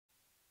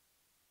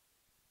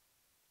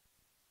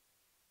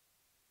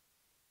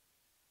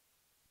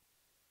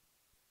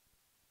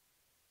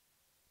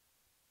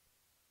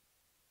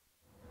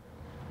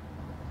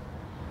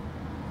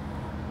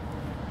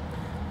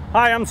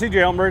Hi, I'm CJ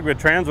Elmberg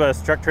with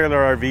Transwest Truck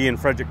Trailer RV in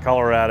Frederick,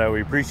 Colorado.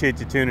 We appreciate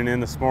you tuning in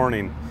this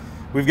morning.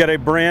 We've got a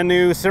brand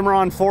new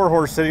Cimarron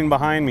 4-horse sitting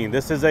behind me.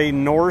 This is a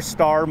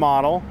Norstar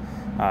model.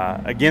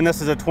 Again,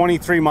 this is a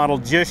 23 model,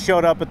 just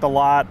showed up at the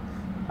lot.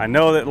 I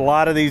know that a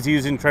lot of these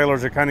using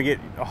trailers are kind of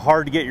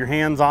hard to get your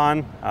hands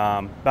on.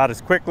 About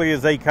as quickly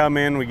as they come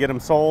in, we get them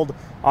sold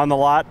on the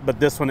lot, but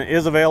this one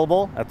is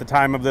available at the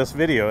time of this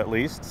video at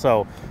least.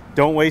 So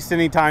don't waste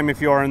any time if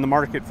you are in the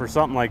market for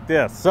something like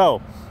this.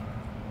 So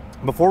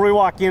before we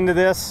walk into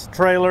this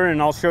trailer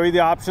and I'll show you the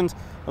options,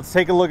 let's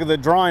take a look at the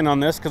drawing on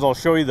this because I'll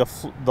show you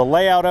the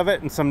layout of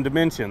it and some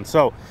dimensions.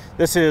 So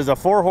this is a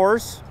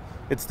 4-horse.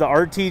 It's the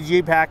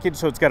RTG package,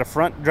 so it's got a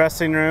front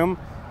dressing room.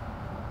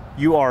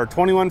 You are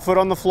 21 foot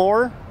on the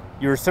floor.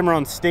 Your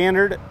Cimarron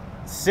standard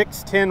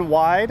 6'10"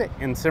 wide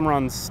and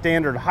Cimarron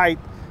standard height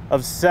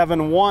of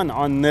 7'1"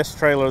 on this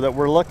trailer that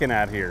we're looking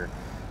at here.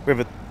 We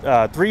have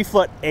a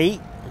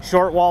 3'8"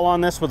 short wall on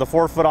this with a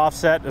 4-foot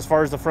offset as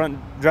far as the front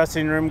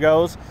dressing room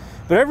goes.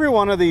 But every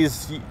one of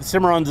these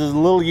Cimarrons is a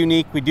little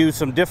unique. We do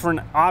some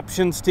different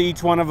options to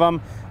each one of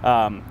them.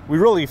 We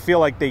really feel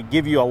like they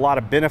give you a lot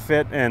of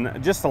benefit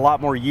and just a lot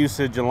more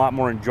usage and a lot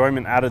more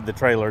enjoyment out of the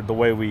trailer the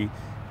way we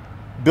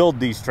build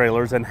these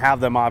trailers and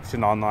have them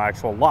optioned on the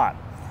actual lot.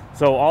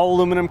 So all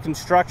aluminum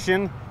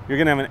construction. You're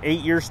gonna have an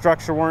 8-year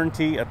structure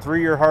warranty, a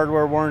 3-year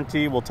hardware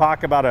warranty. We'll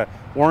talk about a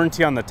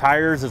warranty on the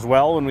tires as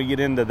well when we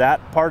get into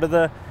that part of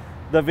the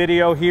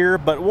video here,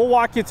 but we'll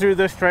walk you through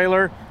this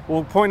trailer.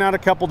 We'll point out a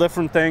couple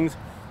different things.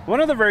 One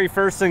of the very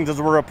first things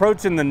as we're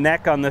approaching the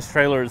neck on this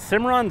trailer is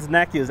Cimarron's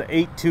neck is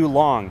 8'2"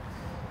 long.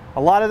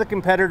 A lot of the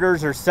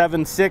competitors are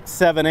 7'6",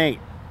 7'8".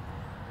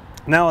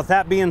 Now with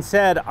that being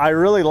said, I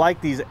really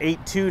like these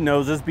 8'2"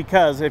 noses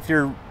because if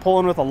you're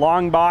pulling with a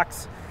long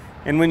box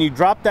and when you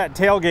drop that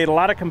tailgate, a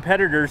lot of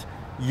competitors,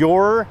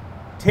 your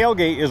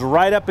tailgate is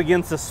right up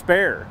against the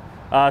spare.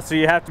 So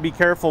you have to be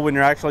careful when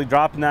you're actually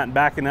dropping that and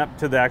backing up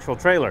to the actual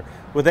trailer.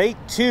 With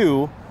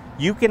 8'2",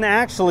 you can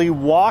actually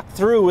walk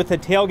through with the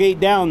tailgate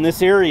down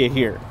this area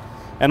here.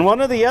 And one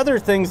of the other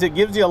things that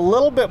gives you a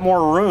little bit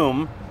more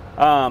room,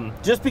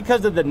 just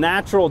because of the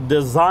natural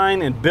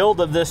design and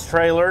build of this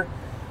trailer,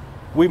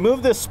 we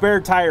move this spare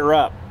tire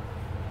up.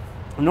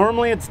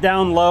 Normally it's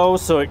down low,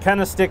 so it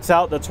kind of sticks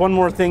out. That's one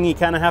more thing you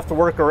kind of have to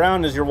work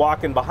around as you're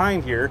walking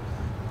behind here.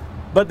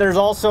 But there's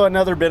also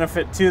another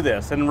benefit to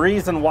this and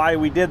reason why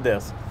we did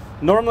this.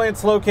 Normally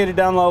it's located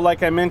down low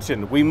like I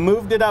mentioned. We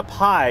moved it up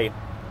high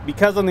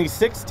because on these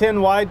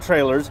 6'10" wide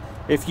trailers,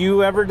 if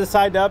you ever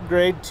decide to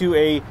upgrade to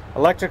a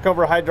electric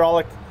over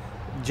hydraulic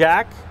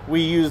jack, we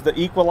use the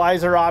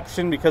equalizer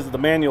option because of the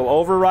manual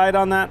override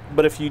on that.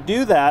 But if you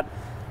do that,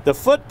 the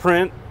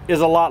footprint is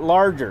a lot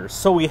larger,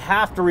 so we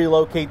have to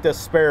relocate this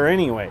spare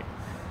anyway.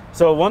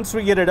 So once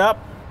we get it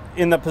up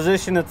in the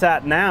position it's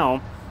at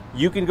now,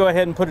 you can go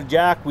ahead and put a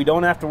jack. We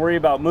don't have to worry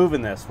about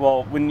moving this.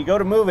 Well, when you go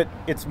to move it,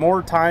 it's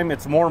more time,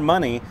 it's more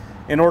money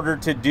in order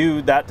to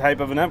do that type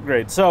of an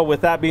upgrade. So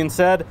with that being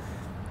said,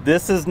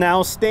 this is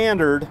now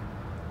standard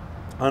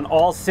on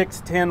all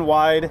 6'10"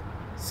 wide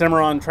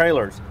Cimarron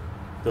trailers.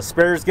 The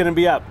spare is gonna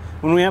be up.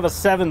 When we have a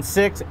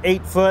 7'6",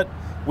 8 foot,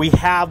 we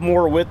have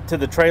more width to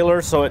the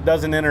trailer so it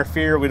doesn't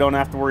interfere. We don't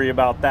have to worry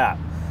about that.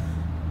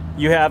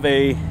 You have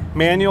a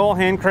manual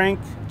hand crank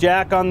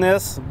jack on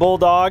this.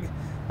 Bulldog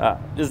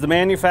is the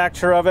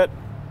manufacturer of it.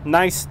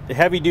 Nice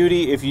heavy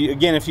duty. If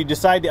you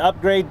decide to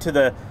upgrade to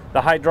the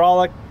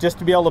hydraulic just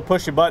to be able to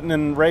push a button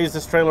and raise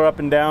this trailer up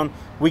and down,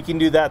 we can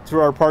do that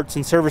through our parts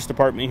and service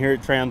department here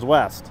at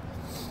Transwest.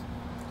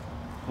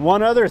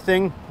 One other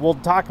thing we'll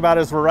talk about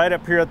as we're right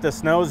up here at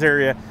this nose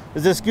area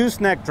is this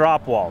gooseneck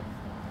drop wall.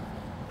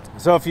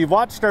 So if you've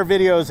watched our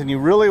videos and you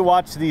really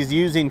watch these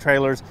using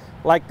trailers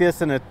like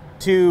this in a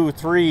 2,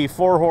 3,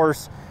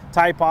 4-horse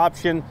type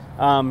option,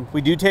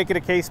 we do take it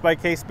a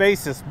case-by-case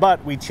basis,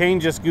 but we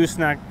change this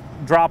gooseneck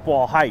drop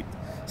wall height.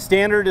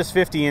 Standard is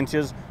 50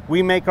 inches.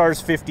 We make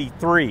ours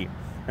 53.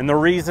 And the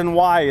reason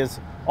why is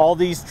all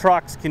these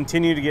trucks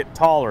continue to get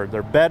taller.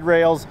 Their bed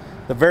rails,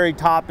 the very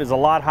top is a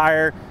lot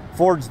higher.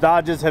 Ford's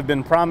Dodges have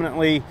been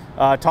prominently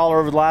taller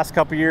over the last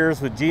couple years.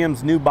 With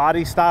GM's new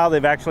body style,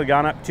 they've actually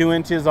gone up 2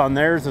 inches on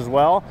theirs as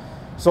well.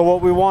 So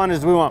what we want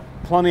is we want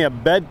plenty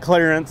of bed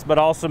clearance, but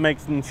also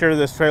making sure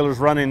this trailer's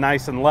running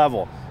nice and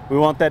level. We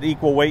want that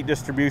equal weight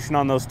distribution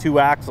on those 2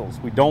 axles.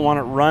 We don't want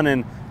it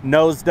running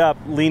nosed up,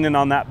 leaning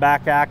on that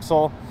back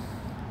axle.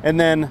 And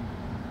then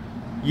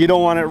you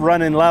don't want it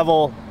running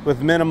level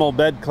with minimal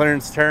bed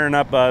clearance, tearing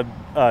up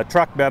a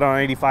truck bed on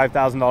an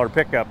 $85,000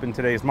 pickup in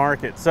today's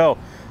market. So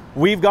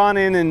we've gone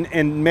in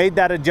and made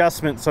that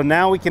adjustment. So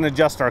now we can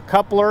adjust our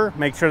coupler,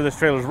 make sure this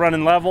trailer's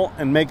running level,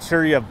 and make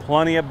sure you have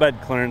plenty of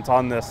bed clearance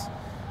on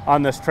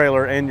this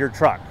trailer and your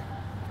truck.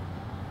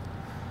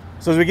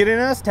 So as we get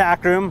into this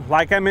tack room,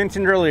 like I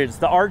mentioned earlier, it's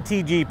the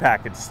RTG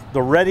package,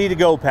 the ready to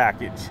go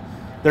package.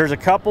 There's a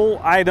couple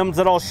items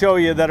that I'll show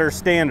you that are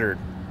standard.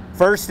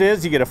 First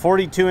is you get a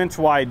 42-inch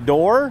wide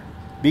door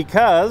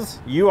because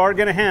you are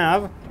going to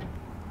have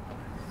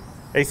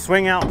a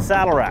swing out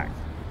saddle rack.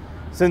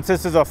 Since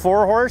this is a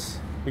 4-horse,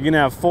 you're going to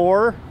have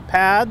 4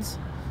 pads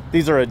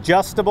These are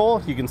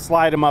adjustable. You can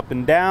slide them up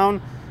and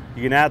down.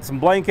 You can add some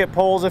blanket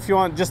poles if you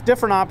want, just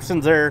different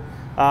options there.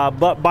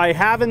 But by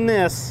having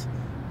this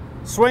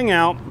swing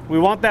out, we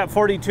want that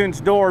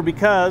 42-inch door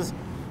because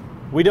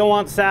we don't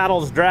want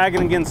saddles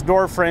dragging against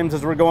door frames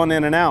as we're going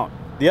in and out.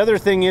 The other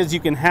thing is you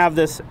can have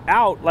this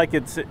out like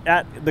it's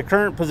at the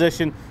current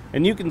position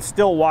and you can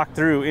still walk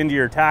through into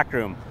your tack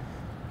room.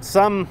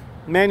 Some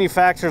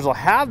manufacturers will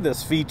have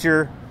this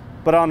feature,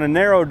 but on a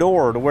narrow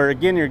door to where,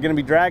 again, you're going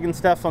to be dragging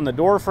stuff on the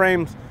door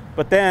frames,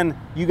 but then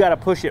you got to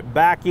push it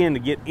back in to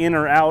get in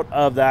or out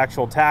of the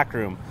actual tack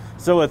room.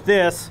 So with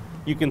this,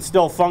 you can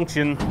still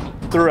function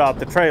throughout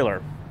the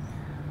trailer.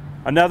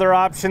 Another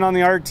option on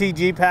the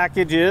RTG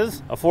package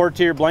is a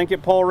 4-tier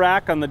blanket pole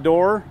rack on the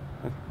door,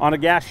 on a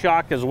gas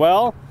shock as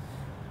well.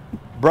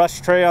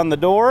 Brush tray on the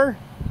door.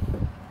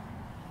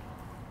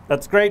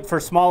 That's great for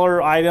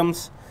smaller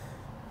items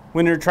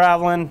when you're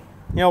traveling,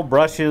 you know,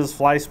 brushes,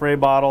 fly spray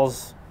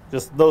bottles,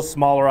 just those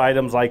smaller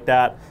items like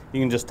that, you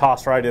can just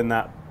toss right in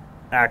that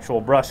actual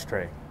brush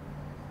tray.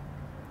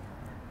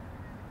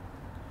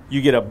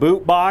 You get a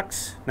boot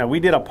box. Now we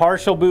did a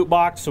partial boot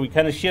box, so we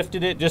kind of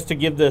shifted it just to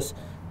give this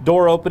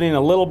door opening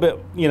a little bit,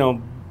 you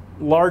know,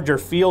 larger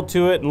feel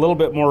to it and a little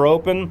bit more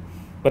open,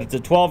 but it's a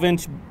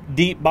 12-inch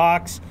deep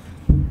box.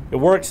 It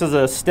works as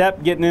a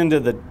step getting into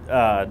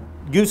the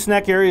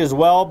gooseneck area as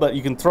well, but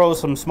you can throw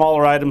some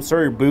smaller items,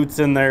 throw your boots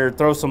in there,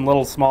 throw some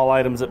little small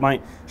items that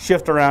might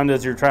shift around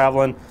as you're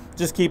traveling,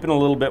 just keeping a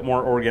little bit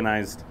more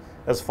organized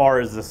as far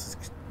as this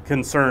is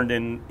concerned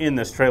in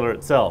this trailer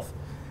itself.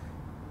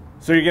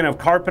 So you're gonna have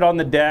carpet on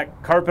the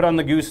deck, carpet on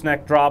the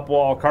gooseneck drop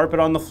wall, carpet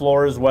on the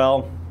floor as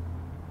well.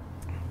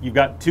 You've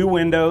got 2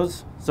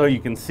 windows so you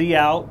can see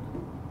out.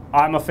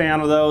 I'm a fan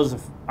of those.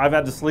 I've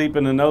had to sleep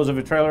in the nose of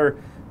a trailer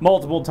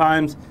multiple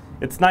times.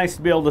 It's nice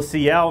to be able to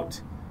see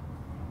out.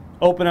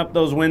 Open up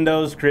those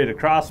windows, create a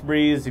cross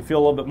breeze. You feel a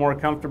little bit more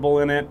comfortable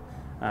in it.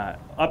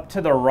 Up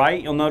to the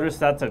right, you'll notice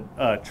that's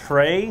a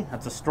tray.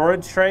 That's a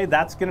storage tray.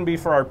 That's going to be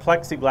for our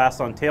plexiglass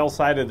on tail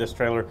side of this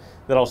trailer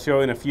that I'll show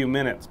you in a few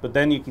minutes. But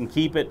then you can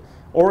keep it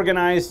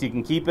organized. You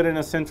can keep it in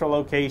a central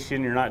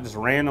location. You're not just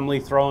randomly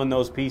throwing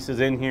those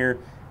pieces in here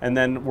and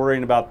then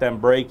worrying about them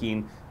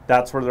breaking.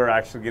 That's where they're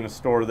actually going to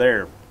store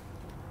there.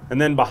 And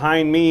then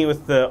behind me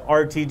with the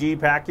RTG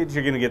package,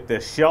 you're going to get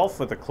this shelf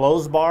with a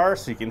clothes bar,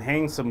 so you can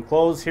hang some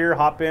clothes here,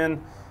 hop in,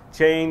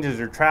 change as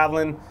you're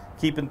traveling,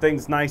 keeping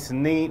things nice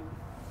and neat.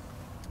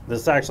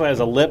 This actually has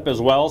a lip as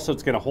well, so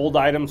it's going to hold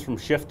items from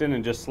shifting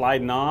and just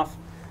sliding off.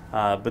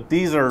 But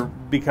these are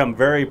become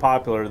very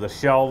popular, the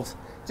shelves.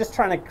 Just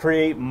trying to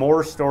create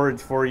more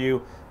storage for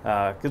you,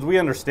 because we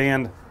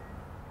understand,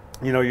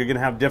 you know, you're going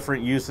to have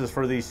different uses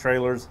for these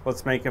trailers.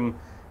 Let's make them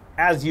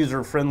as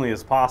user-friendly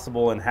as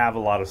possible and have a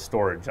lot of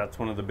storage. That's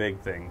one of the big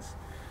things.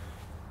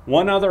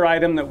 One other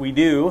item that we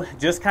do,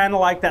 just kind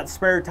of like that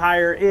spare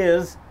tire,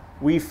 is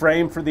we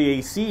frame for the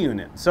AC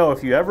unit. So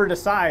if you ever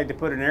decide to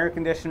put an air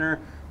conditioner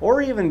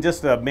or even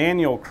just a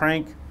manual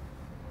crank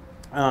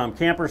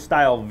camper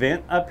style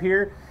vent up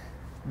here,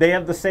 they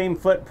have the same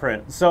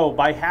footprint. So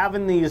by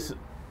having these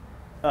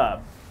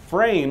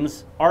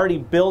frames already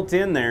built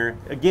in there,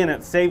 again,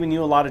 it's saving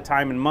you a lot of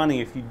time and money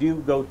if you do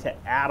go to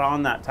add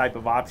on that type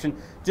of option,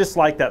 just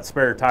like that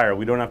spare tire.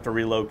 We don't have to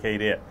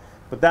relocate it.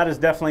 But that is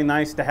definitely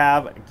nice to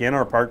have. Again,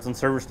 our parts and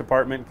service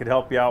department could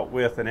help you out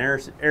with an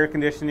air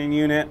conditioning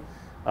unit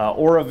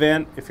or a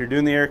vent. If you're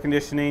doing the air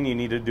conditioning, you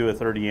need to do a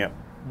 30-amp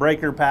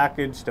breaker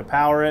package to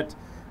power it.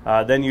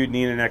 Then you'd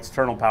need an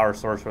external power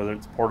source, whether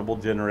it's a portable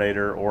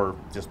generator or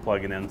just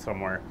plug it in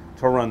somewhere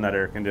to run that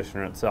air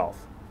conditioner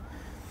itself.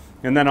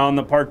 And then on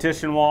the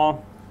partition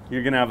wall,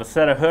 you're going to have a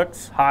set of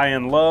hooks, high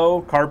and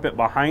low, carpet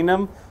behind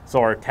them, so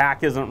our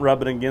tack isn't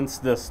rubbing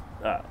against this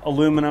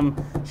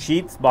aluminum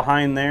sheets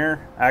behind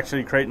there,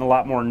 actually creating a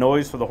lot more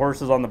noise for the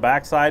horses on the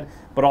backside,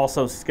 but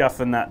also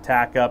scuffing that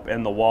tack up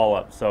and the wall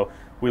up. So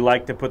we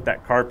like to put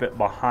that carpet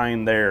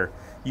behind there.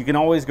 You can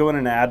always go in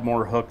and add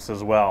more hooks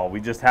as well. We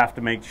just have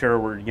to make sure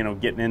we're, you know,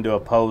 getting into a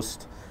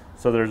post.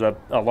 So there's a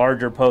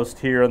larger post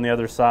here on the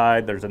other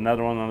side. There's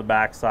another one on the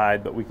back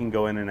side, but we can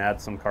go in and add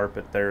some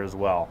carpet there as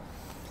well.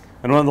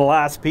 And one of the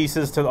last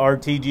pieces to the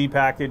RTG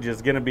package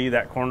is going to be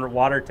that corner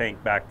water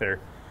tank back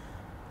there.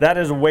 That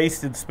is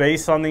wasted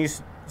space on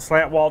these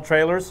slant wall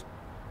trailers.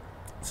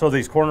 So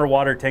these corner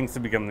water tanks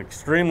have become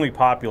extremely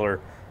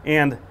popular,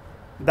 and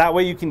that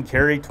way you can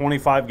carry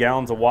 25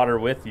 gallons of water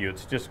with you.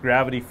 It's just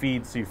gravity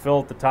feed, so you fill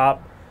at the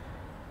top.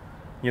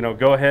 You know,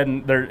 go ahead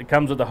and it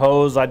comes with a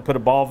hose. I'd put a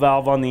ball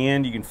valve on the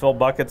end. You can fill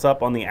buckets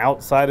up on the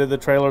outside of the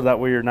trailer. That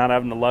way you're not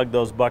having to lug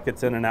those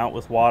buckets in and out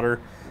with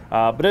water.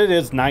 But it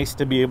is nice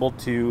to be able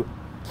to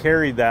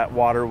carry that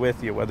water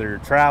with you, whether you're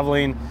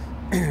traveling,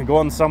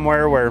 going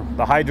somewhere where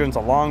the hydrant's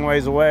a long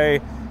ways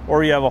away,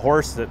 or you have a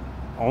horse that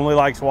only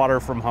likes water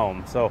from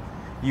home. So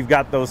you've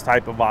got those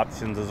type of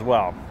options as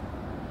well.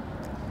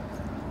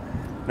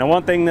 Now,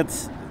 one thing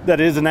that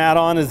is an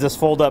add-on is this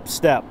fold-up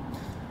step.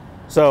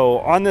 So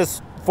on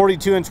this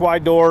 42-inch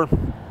wide door,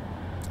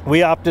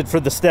 we opted for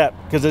the step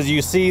because, as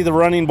you see the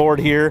running board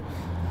here,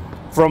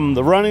 From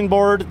the running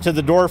board to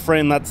the door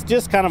frame, that's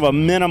just kind of a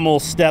minimal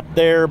step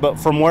there, but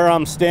from where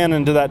I'm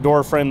standing to that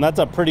door frame, that's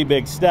a pretty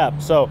big step.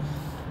 So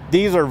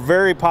these are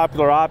very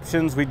popular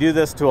options. We do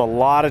this to a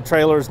lot of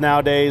trailers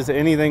nowadays.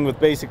 Anything with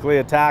basically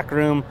a tack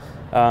room,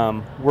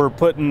 we're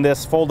putting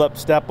this fold-up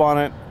step on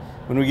it.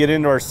 When we get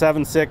into our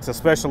 7.6,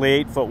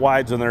 especially 8-foot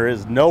wides when there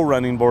is no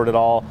running board at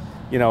all,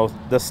 you know,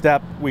 the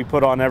step we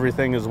put on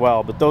everything as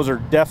well. But those are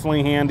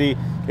definitely handy.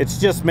 It's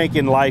just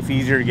making life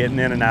easier getting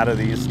in and out of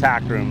these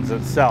tack rooms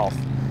itself.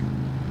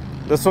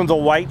 This one's a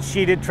white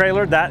sheeted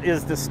trailer. That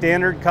is the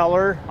standard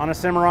color on a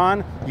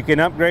Cimarron. You can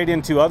upgrade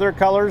into other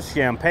colors: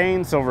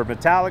 champagne, silver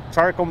metallic,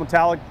 charcoal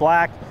metallic,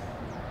 black,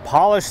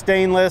 polished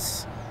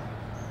stainless.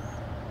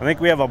 I think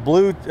we have a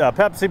blue,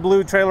 Pepsi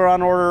blue trailer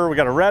on order. We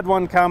got a red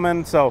one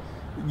coming. So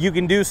you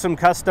can do some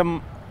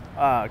custom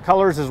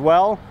colors as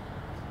well.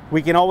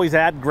 We can always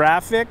add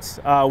graphics.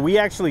 We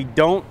actually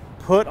don't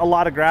put a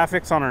lot of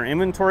graphics on our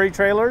inventory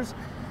trailers,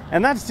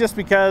 and that's just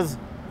because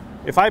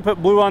if I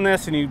put blue on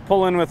this and you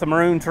pull in with a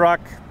maroon truck,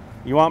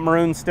 you want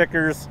maroon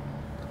stickers,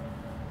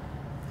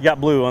 you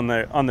got blue on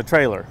the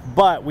trailer.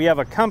 But we have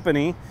a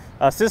company,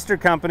 a sister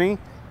company,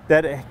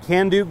 that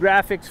can do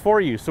graphics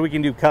for you. So we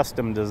can do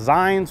custom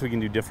designs, we can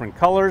do different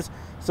colors.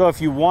 So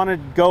if you want to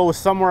go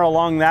somewhere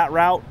along that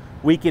route,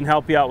 we can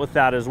help you out with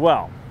that as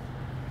well.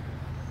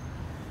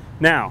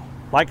 Now,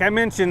 like I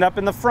mentioned up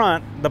in the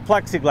front, the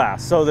plexiglass.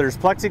 So there's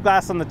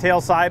plexiglass on the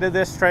tail side of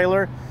this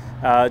trailer,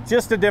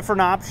 just a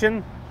different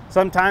option.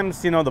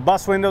 Sometimes, you know, the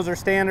bus windows are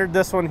standard.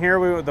 This one here,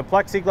 we with the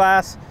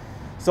plexiglass.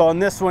 So on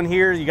this one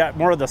here, you got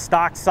more of the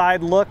stock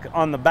side look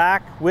on the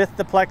back with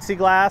the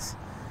plexiglass.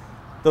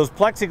 Those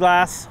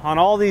plexiglass on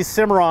all these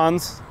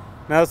Cimarrons,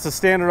 now it's the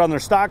standard on their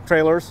stock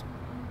trailers,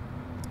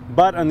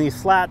 but on these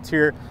slats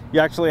here, you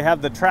actually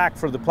have the track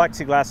for the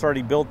plexiglass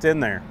already built in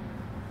there.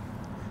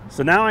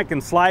 So now I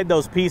can slide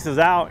those pieces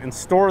out and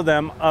store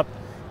them up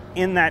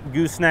in that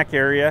gooseneck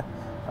area,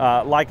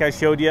 like I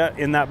showed you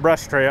in that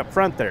brush tray up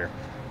front there.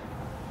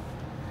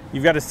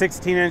 You've got a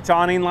 16-inch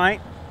awning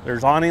light.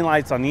 There's awning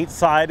lights on each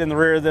side in the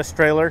rear of this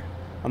trailer.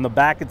 On the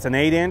back, it's an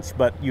 8-inch,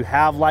 but you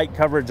have light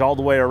coverage all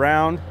the way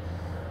around.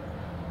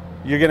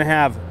 You're gonna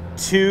have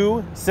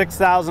two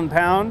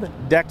 6,000-pound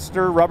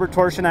Dexter rubber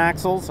torsion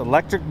axles,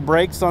 electric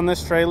brakes on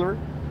this trailer,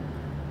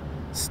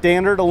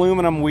 standard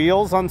aluminum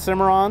wheels on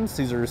Cimarrons.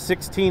 These are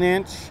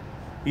 16-inch.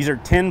 These are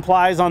 10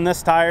 plies on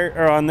this tire,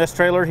 or on this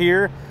trailer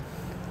here.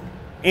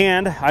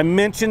 And I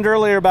mentioned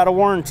earlier about a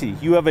warranty.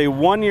 You have a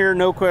 1-year,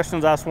 no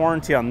questions asked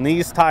warranty on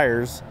these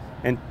tires,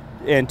 and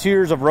 2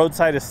 years of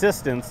roadside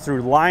assistance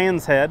through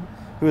Lion's Head,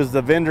 who is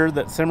the vendor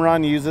that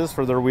Cimarron uses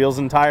for their wheels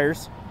and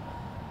tires.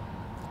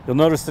 You'll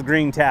notice the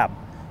green tab.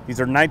 These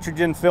are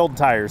nitrogen filled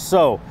tires,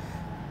 so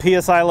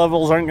PSI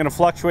levels aren't going to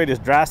fluctuate as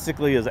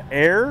drastically as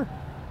air.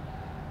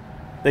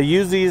 They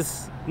use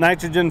these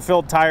nitrogen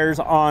filled tires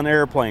on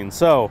airplanes,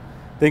 so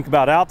think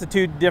about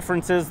altitude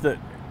differences that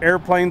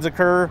airplanes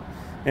occur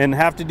and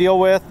have to deal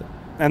with,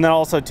 and then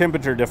also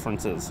temperature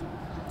differences.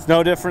 It's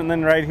no different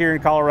than right here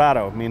in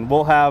Colorado. I mean,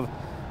 we'll have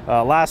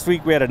last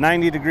week we had a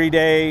 90-degree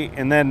day,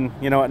 and then,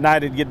 you know, at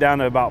night it'd get down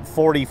to about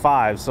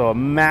 45, so a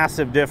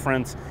massive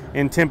difference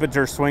in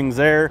temperature swings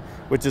there,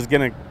 which is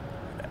going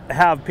to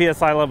have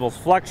PSI levels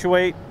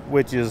fluctuate,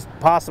 which is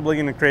possibly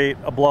going to create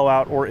a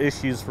blowout or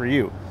issues for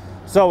you.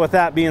 So with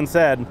that being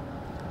said,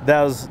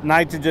 those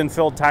nitrogen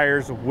filled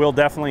tires will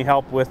definitely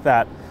help with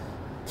that,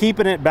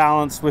 keeping it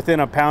balanced within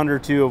a pound or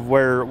two of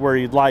where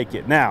you'd like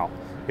it. Now,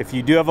 if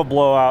you do have a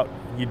blowout,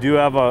 you do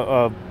have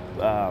a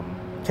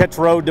catch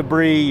road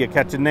debris, you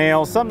catch a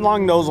nail, something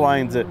along those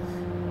lines, that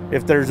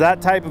if there's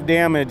that type of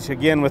damage,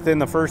 again, within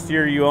the first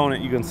year you own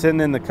it, you can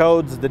send in the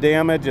codes of the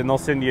damage and they'll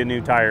send you a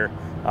new tire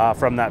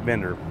from that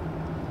vendor.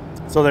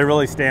 So they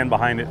really stand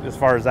behind it as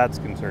far as that's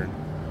concerned.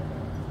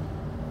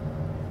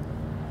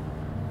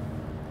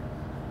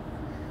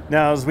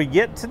 Now, as we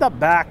get to the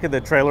back of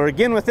the trailer,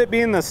 again, with it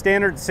being the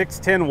standard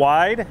 6'10"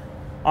 wide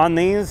on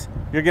these,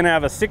 you're gonna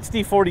have a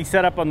 60-40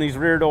 setup on these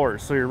rear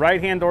doors. So your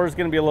right-hand door is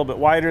gonna be a little bit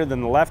wider than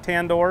the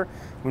left-hand door.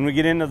 When we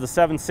get into the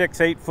 7'6",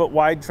 8-foot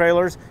wide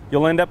trailers,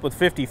 you'll end up with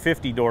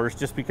 50-50 doors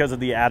just because of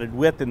the added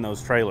width in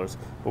those trailers.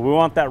 But we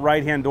want that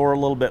right-hand door a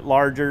little bit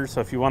larger, so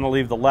if you wanna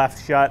leave the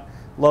left shut,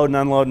 loading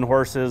and unloading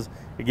horses,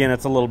 again,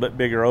 it's a little bit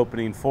bigger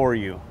opening for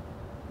you.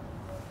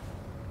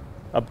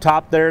 Up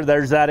top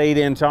there's that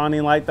 8-inch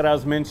awning light that I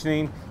was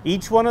mentioning.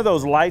 Each one of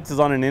those lights is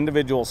on an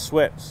individual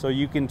switch, so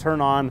you can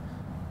turn on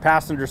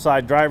passenger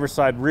side, driver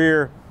side,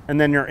 rear, and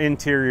then your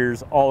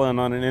interiors all on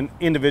an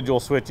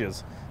individual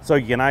switches. So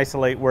you can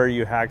isolate where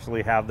you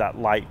actually have that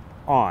light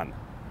on.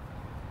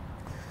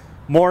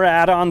 More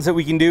add-ons that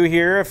we can do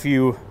here if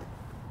you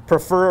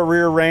prefer a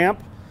rear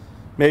ramp.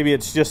 Maybe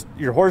it's just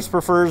your horse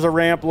prefers a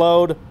ramp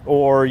load,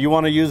 or you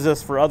want to use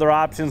this for other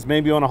options.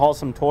 Maybe you want to haul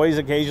some toys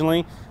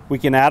occasionally. We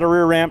can add a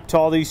rear ramp to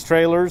all these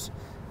trailers,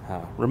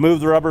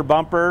 remove the rubber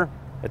bumper,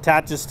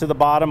 attaches to the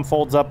bottom,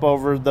 folds up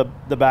over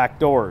the back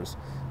doors.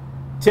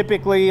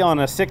 Typically on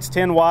a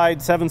 6'10" wide,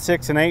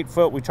 7'6" and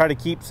 8-foot, we try to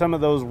keep some of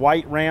those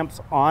white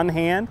ramps on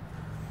hand.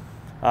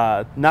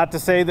 Not to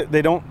say that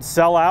they don't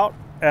sell out.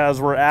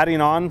 as we're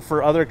adding on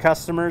for other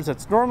customers.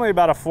 It's normally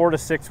about a 4 to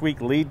 6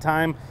 week lead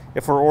time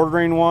if we're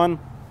ordering one.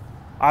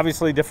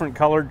 Obviously different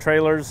colored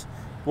trailers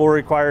will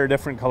require a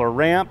different color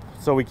ramp,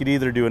 so we could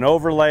either do an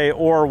overlay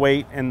or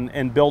wait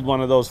and build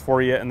one of those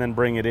for you and then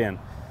bring it in.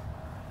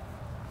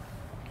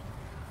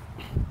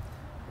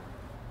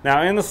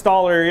 Now in the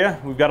stall area,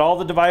 we've got all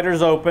the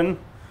dividers open,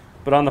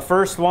 but on the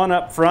first one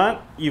up front,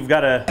 you've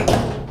got a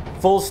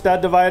full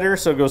stud divider,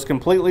 so it goes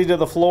completely to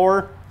the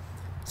floor.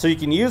 So you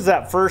can use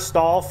that first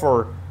stall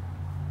for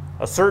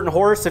a certain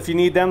horse if you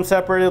need them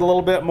separated a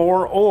little bit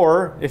more,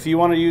 or if you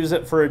want to use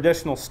it for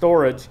additional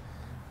storage,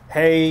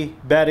 hay,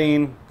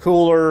 bedding,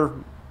 cooler,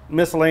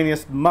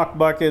 miscellaneous muck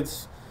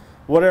buckets,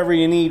 whatever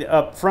you need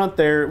up front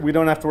there. We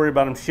don't have to worry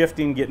about them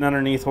shifting, getting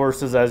underneath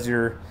horses as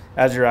you're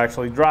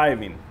actually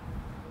driving.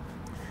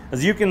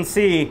 As you can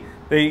see,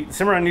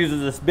 Cimarron uses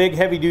this big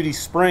heavy-duty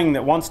spring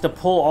that wants to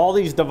pull all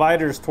these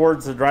dividers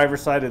towards the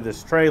driver's side of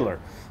this trailer.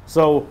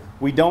 So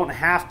we don't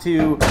have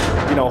to,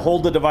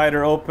 hold the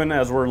divider open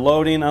as we're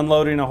loading,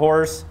 unloading a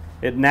horse.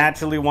 It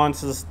naturally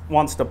wants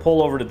to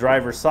pull over to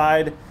driver's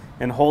side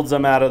and holds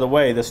them out of the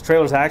way. This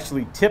trailer's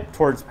actually tipped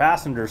towards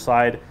passenger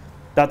side.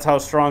 That's how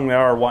strong they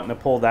are wanting to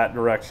pull that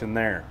direction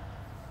there.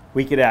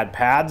 We could add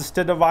pads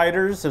to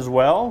dividers as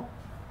well.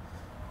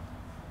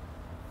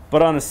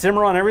 But on a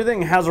Cimarron,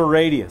 everything has a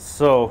radius.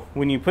 So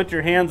when you put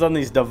your hands on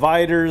these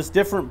dividers,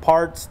 different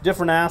parts,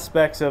 different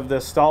aspects of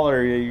this stall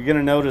area, you're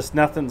gonna notice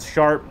nothing's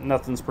sharp,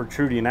 nothing's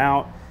protruding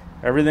out.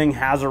 Everything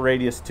has a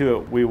radius to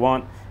it. We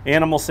want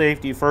animal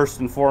safety first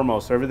and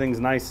foremost.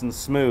 Everything's nice and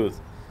smooth.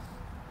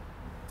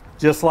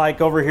 Just like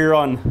over here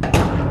on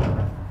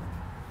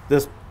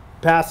this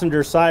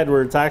passenger side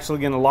where it's actually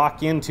gonna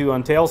lock into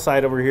on tail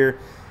side over here,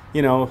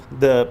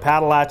 the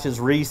paddle latch is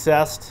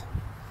recessed.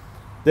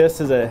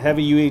 This is a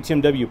heavy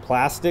UHMW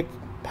plastic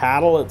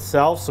paddle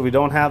itself, so we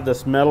don't have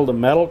this metal to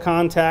metal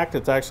contact.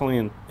 It's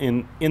actually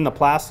in the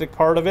plastic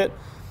part of it.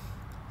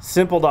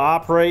 Simple to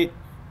operate,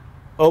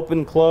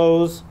 open,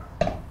 close.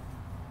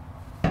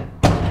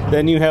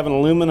 Then you have an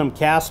aluminum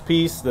cast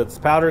piece that's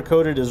powder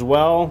coated as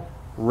well,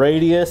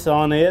 radius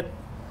on it.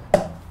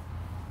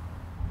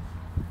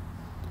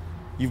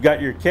 You've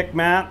got your kick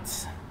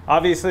mats.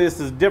 Obviously this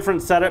is a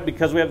different setup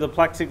because we have the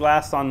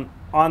plexiglass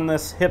on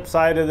this hip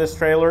side of this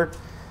trailer.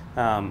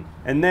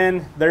 And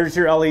then there's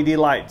your LED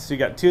lights. So you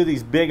got two of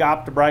these big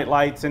OptiBrite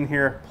lights in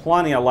here,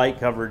 plenty of light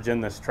coverage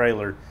in this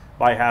trailer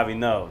by having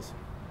those.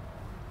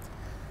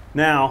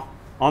 Now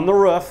on the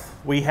roof,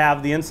 we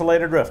have the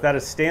insulated roof. That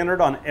is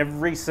standard on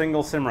every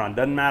single Cimarron,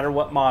 doesn't matter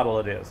what model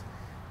it is.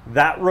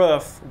 That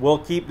roof will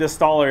keep this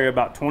stall area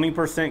about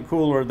 20%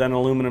 cooler than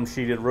aluminum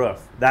sheeted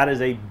roof. That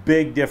is a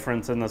big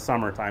difference in the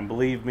summertime,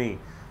 believe me.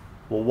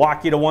 We'll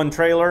walk you to one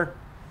trailer,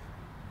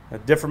 a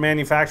different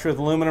manufacturer with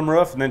aluminum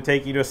roof, and then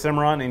take you to a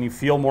Cimarron and you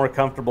feel more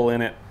comfortable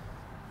in it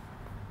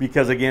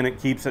because again, it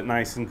keeps it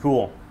nice and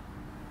cool.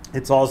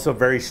 It's also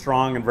very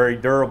strong and very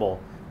durable.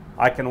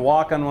 I can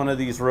walk on one of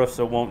these roofs,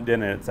 it won't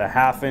dent it. It's a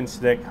 1/2 inch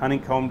thick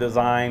honeycomb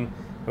design.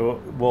 It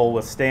will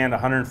withstand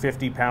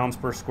 150 pounds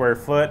per square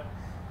foot.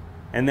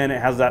 And then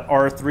it has that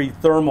R3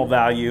 thermal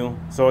value.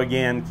 So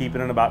again, keeping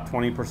it about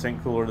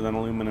 20% cooler than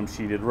aluminum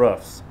sheeted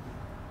roofs.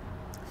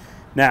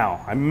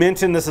 Now, I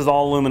mentioned this is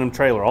all aluminum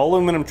trailer. All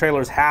aluminum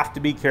trailers have to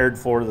be cared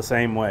for the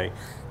same way.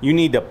 You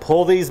need to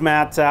pull these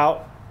mats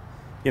out,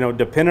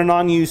 depending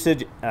on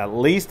usage, at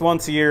least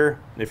once a year.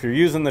 If you're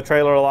using the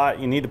trailer a lot,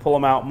 you need to pull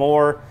them out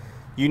more.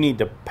 You need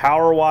to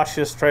power wash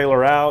this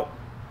trailer out.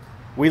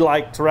 We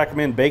like to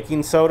recommend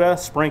baking soda,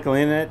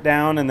 sprinkling it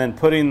down, and then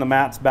putting the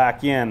mats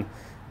back in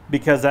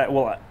because that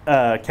will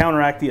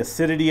counteract the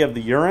acidity of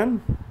the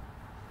urine.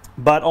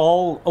 But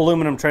all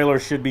aluminum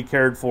trailers should be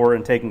cared for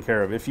and taken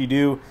care of. If you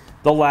do,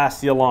 they'll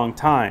last you a long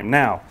time.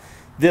 Now,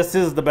 this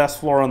is the best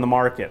floor on the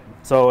market.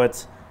 So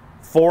it's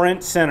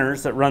 4-inch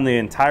centers that run the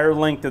entire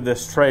length of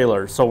this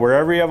trailer. So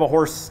wherever you have a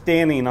horse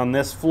standing on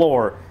this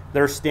floor,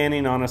 they're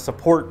standing on a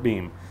support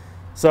beam.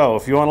 So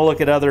if you want to look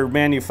at other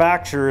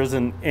manufacturers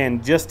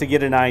and just to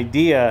get an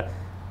idea,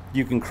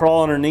 you can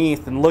crawl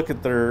underneath and look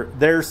at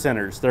their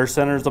centers. Their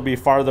centers will be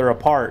farther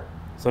apart.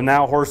 So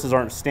now horses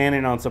aren't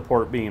standing on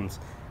support beams.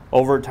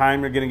 Over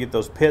time, you're going to get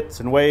those pits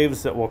and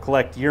waves that will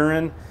collect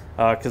urine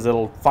because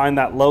it'll find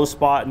that low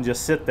spot and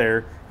just sit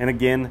there. And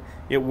again,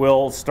 it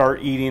will start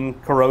eating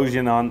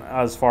corrosion on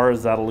as far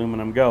as that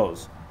aluminum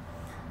goes.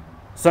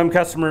 Some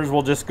customers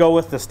will just go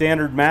with the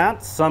standard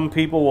mats. Some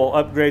people will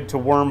upgrade to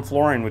worm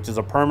flooring, which is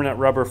a permanent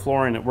rubber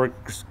flooring. It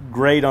works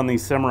great on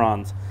these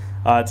Cimarrons.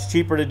 It's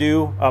cheaper to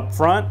do up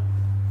front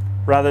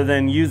rather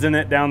than using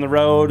it down the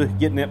road,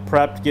 getting it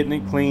prepped, getting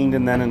it cleaned,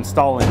 and then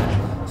installing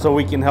it. So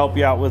we can help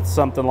you out with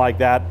something like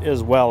that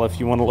as well if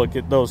you want to look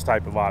at those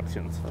type of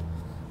options.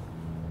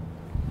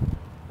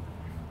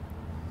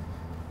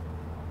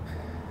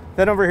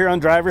 Then over here on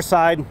driver's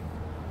side,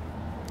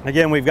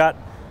 again, we've got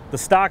the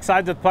stock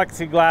sides of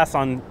plexiglass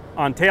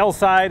on tail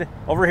side.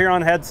 Over here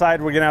on head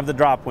side, we're gonna have the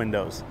drop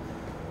windows.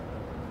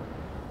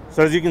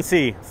 So as you can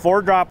see,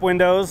 4 drop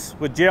windows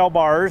with jail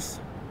bars.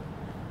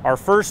 Our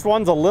first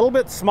one's a little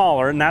bit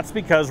smaller, and that's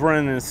because we're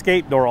in an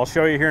escape door. I'll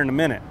show you here in a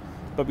minute.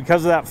 But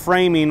because of that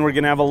framing, we're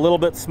gonna have a little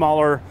bit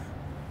smaller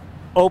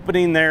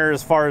opening there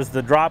as far as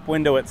the drop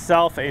window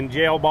itself and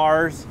jail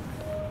bars.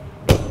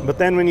 But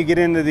then when you get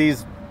into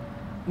these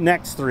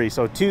next three,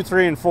 so 2,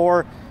 3, and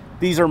 4,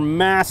 these are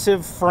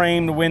massive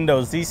framed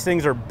windows. These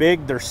things are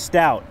big, they're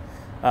stout.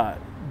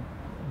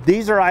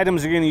 These are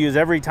items you're gonna use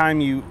every time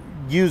you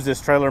use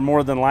this trailer,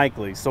 more than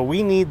likely. So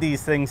we need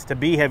these things to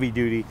be heavy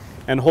duty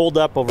and hold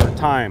up over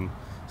time.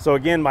 So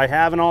again, by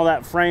having all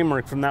that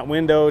framework from that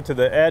window to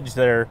the edge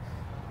there,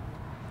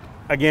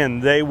 again,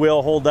 they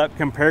will hold up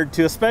compared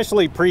to,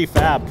 especially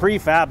prefab.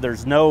 Prefab,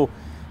 there's no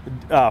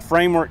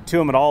framework to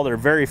them at all. They're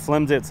very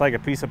flimsy. It's like a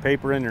piece of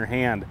paper in your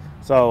hand.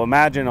 So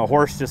imagine a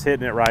horse just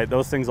hitting it right.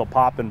 Those things will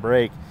pop and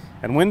break.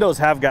 And windows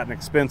have gotten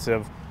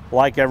expensive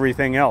like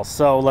everything else.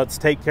 So let's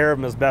take care of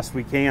them as best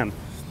we can.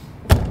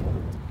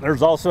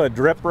 There's also a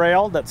drip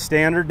rail that's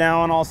standard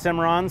now on all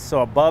Cimarrons.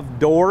 So above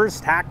doors,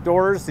 tack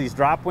doors, these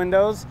drop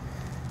windows,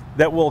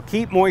 that will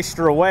keep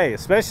moisture away,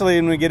 especially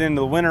when we get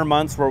into the winter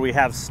months where we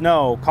have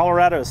snow.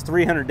 Colorado is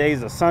 300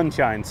 days of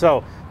sunshine.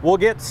 So we'll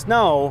get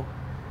snow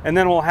and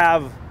then we'll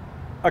have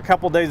a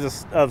couple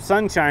days of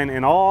sunshine,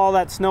 and all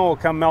that snow will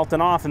come melting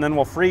off, and then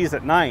we'll freeze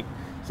at night.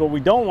 So what we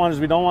don't want is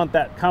we don't want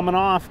that coming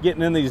off,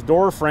 getting in these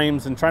door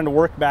frames and trying to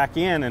work back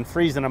in and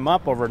freezing them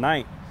up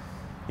overnight.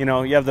 You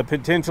know, you have the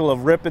potential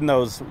of ripping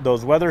those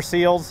weather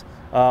seals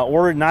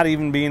or not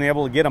even being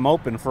able to get them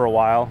open for a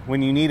while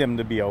when you need them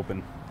to be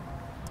open.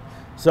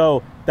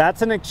 So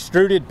that's an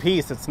extruded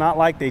piece. It's not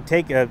like they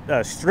take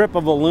a strip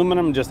of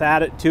aluminum, just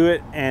add it to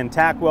it and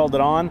tack weld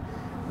it on.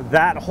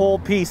 That whole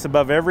piece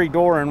above every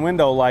door and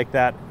window like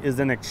that is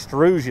an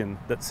extrusion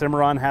that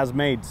Cimarron has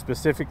made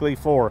specifically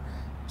for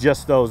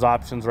just those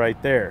options right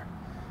there.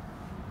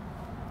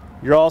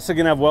 You're also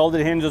gonna have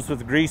welded hinges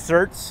with grease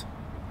zerks.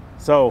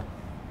 So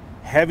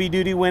heavy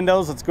duty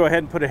windows, let's go ahead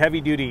and put a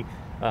heavy duty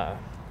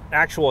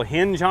actual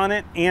hinge on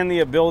it, and the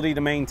ability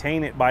to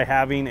maintain it by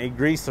having a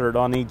grease zert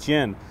on each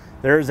end.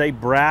 There's a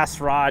brass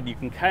rod. You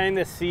can kind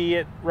of see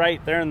it right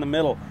there in the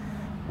middle.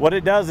 What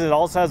it does is it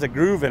also has a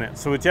groove in it.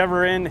 So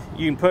whichever end,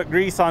 you can put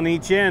grease on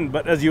each end,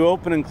 but as you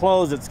open and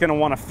close, it's gonna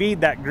wanna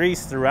feed that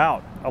grease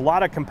throughout. A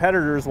lot of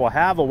competitors will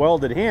have a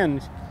welded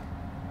hinge,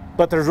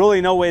 but there's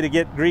really no way to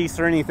get grease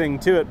or anything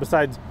to it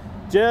besides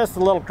just a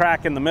little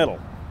crack in the middle.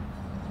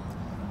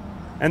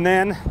 And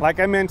then, like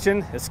I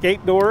mentioned,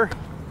 escape door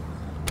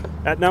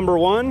at number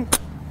 1.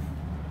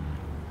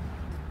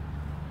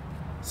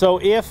 So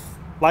if,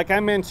 like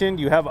I mentioned,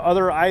 you have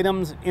other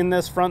items in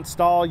this front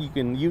stall, you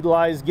can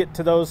get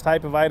to those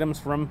type of items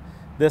from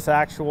this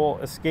actual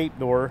escape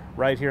door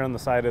right here on the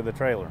side of the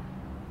trailer.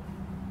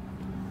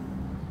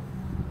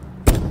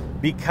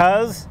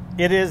 Because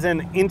it is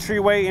an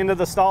entryway into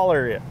the stall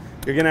area,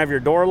 you're gonna have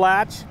your door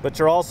latch, but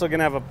you're also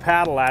gonna have a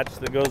paddle latch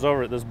that goes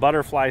over it, this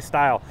butterfly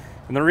style.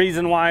 And the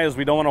reason why is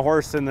we don't want a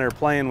horse in there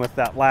playing with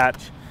that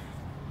latch,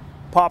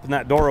 popping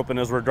that door open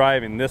as we're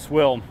driving. This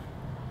will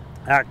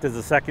act as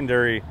a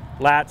secondary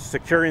latch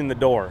securing the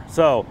door.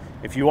 So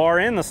if you are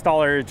in the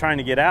stall area trying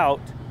to get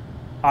out,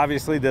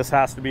 obviously this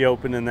has to be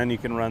open, and then you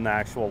can run the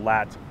actual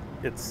latch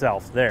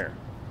itself there.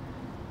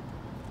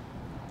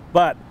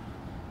 But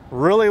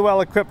really well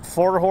equipped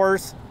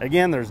 4-horse.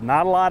 Again, there's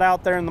not a lot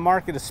out there in the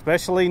market,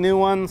 especially new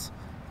ones.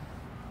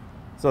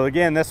 So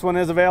again, this one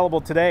is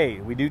available today.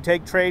 We do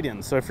take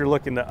trade-ins. So if you're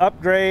looking to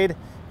upgrade,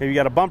 maybe you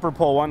got a bumper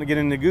pull, wanting to get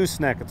into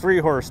Gooseneck, a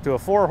 3-horse to a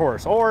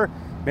 4-horse, or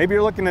maybe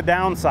you're looking to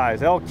downsize,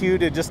 LQ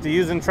to just a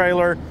using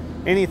trailer,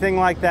 anything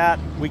like that,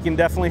 we can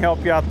definitely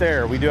help you out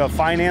there. We do have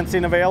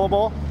financing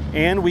available,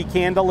 and we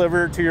can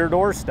deliver to your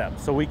doorstep.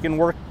 So we can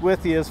work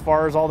with you as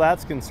far as all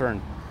that's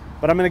concerned.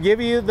 But I'm gonna give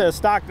you the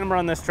stock number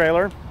on this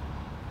trailer.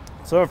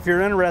 So if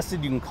you're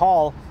interested, you can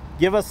call,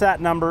 give us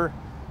that number,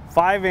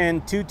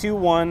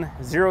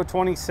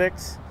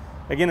 5N221-026.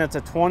 Again, it's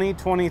a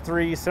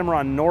 2023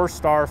 Cimarron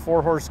Norstar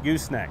 4-horse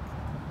Gooseneck.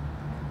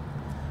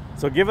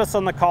 So give us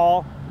a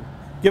call.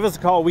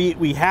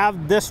 We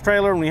have this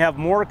trailer and we have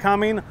more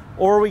coming,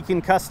 or we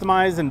can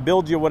customize and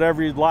build you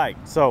whatever you'd like.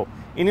 So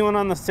anyone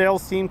on the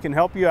sales team can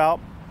help you out.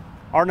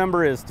 Our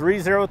number is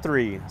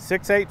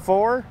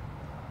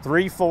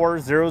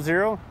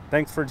 303-684-3400.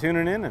 Thanks for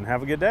tuning in and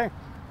have a good day.